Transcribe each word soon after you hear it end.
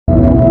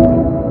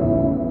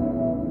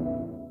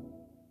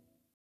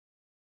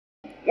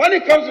When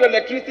it comes to the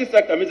electricity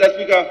sector, Mr.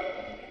 Speaker,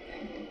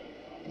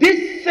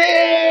 this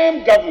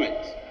same government,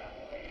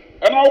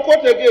 and I'll quote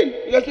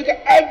again, Mr. Speaker,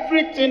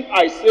 everything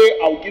I say,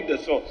 I'll give the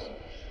source.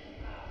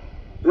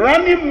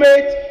 Running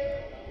mate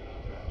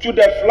to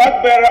the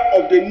flag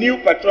bearer of the new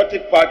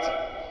patriotic party,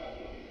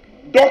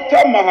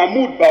 Dr.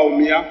 Mahmoud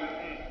Bawumia,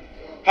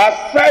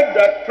 has said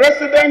that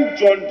President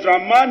John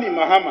Dramani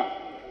Mahama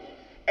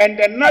and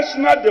the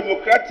National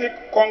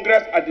Democratic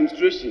Congress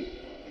administration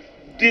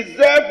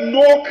deserve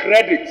no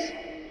credit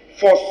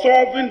for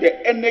solving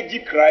the energy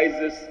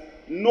crisis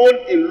known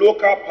in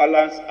local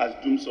parlance as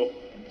Dumsor.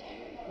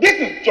 This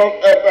is John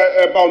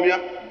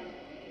Bawumia.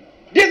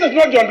 This is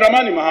not John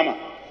Dramani Mahama.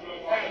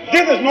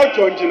 This is not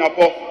John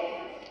Jinapor.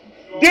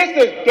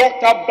 This is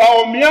Dr.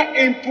 Bawumia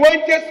in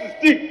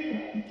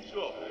 2016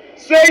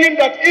 saying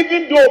that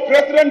even though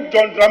President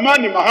John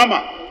Dramani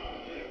Mahama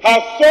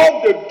has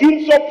solved the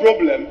Dumsor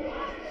problem,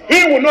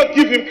 he will not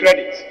give him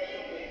credit.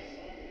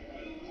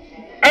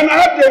 And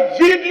I have the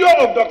video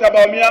of Dr.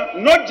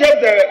 Bawumia, not just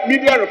the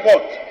media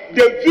report,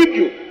 the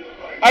video.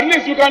 At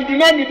least you can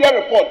deny media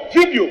report,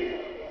 video.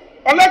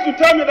 Unless you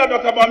tell me that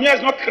Dr. Bawumia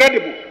is not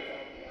credible.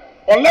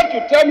 Unless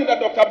you tell me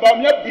that Dr.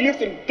 Bawumia believes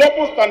in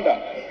double standard.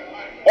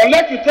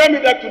 Unless you tell me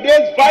that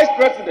today's vice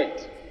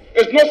president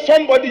is not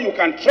somebody you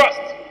can trust.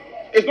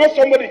 It's not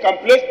somebody you can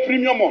place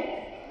premium on.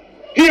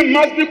 He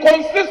must be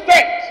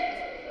consistent.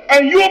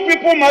 And you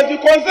people must be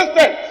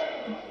consistent.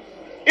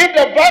 If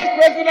the vice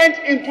president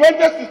in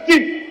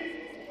 2016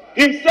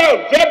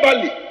 himself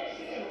verbally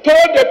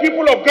told the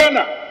people of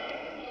Ghana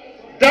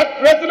that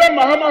President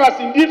Mahama has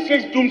indeed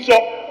fixed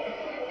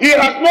Dumsor, he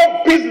has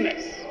no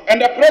business,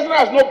 and the president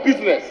has no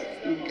business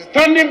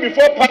standing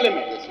before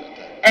Parliament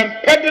and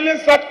peddling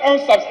such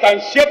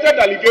unsubstantiated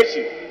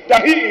allegation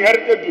that he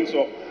inherited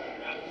Dumsor.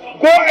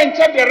 Go and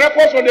check the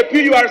records on the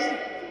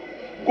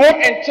PURC. Go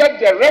and check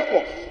the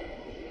records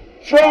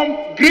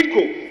from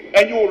GRICO,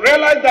 and you will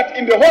realize that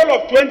in the whole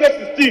of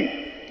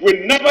 2016,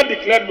 we never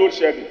declared load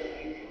shedding.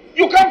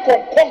 You can't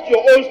concoct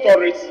your own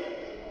stories,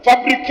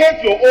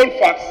 fabricate your own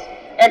facts,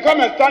 and come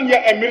and stand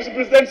here and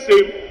misrepresent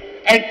same,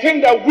 and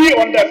think that we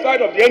on the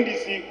side of the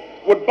NDC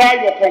would buy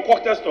your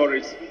concocted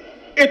stories.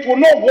 It will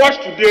not wash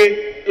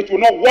today, it will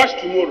not wash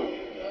tomorrow.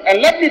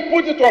 And let me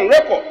put it on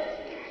record,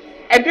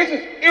 and this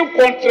is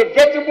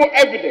incontrovertible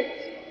evidence,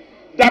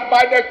 that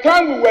by the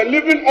time we were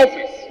leaving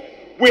office,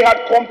 we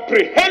had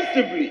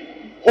comprehensively,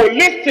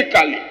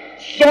 holistically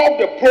solved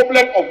the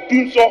problem of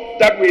Dumsor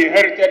that we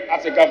inherited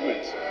as a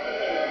government.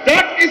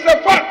 That is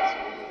a fact,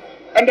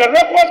 and the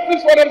records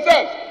speak for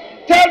themselves.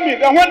 Tell me,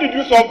 then when did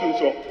you solve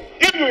Dumsor?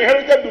 If you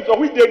inherited Dumsor,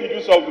 which day did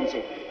you solve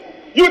Dumsor?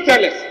 You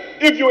tell us.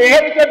 If you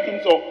inherited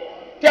Dumsor,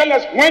 tell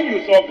us when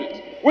you solved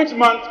it, which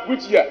month,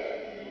 which year.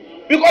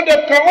 Because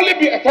there can only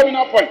be a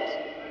terminal point.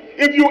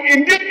 If you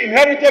indeed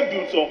inherited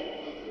Dumsor,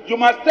 you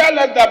must tell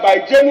us that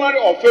by January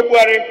or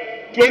February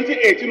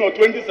 2018 or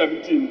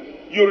 2017,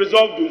 you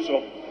resolved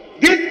Dumsor.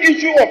 This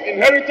issue of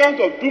inheritance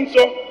of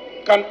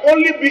Dumsor can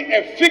only be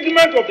a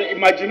figment of the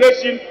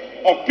imagination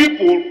of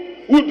people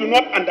who do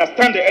not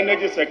understand the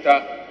energy sector.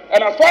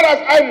 And as far as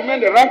I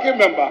remain the ranking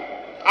member,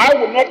 I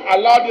will not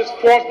allow this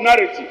false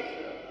narrative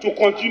to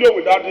continue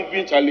without it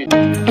being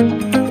challenged.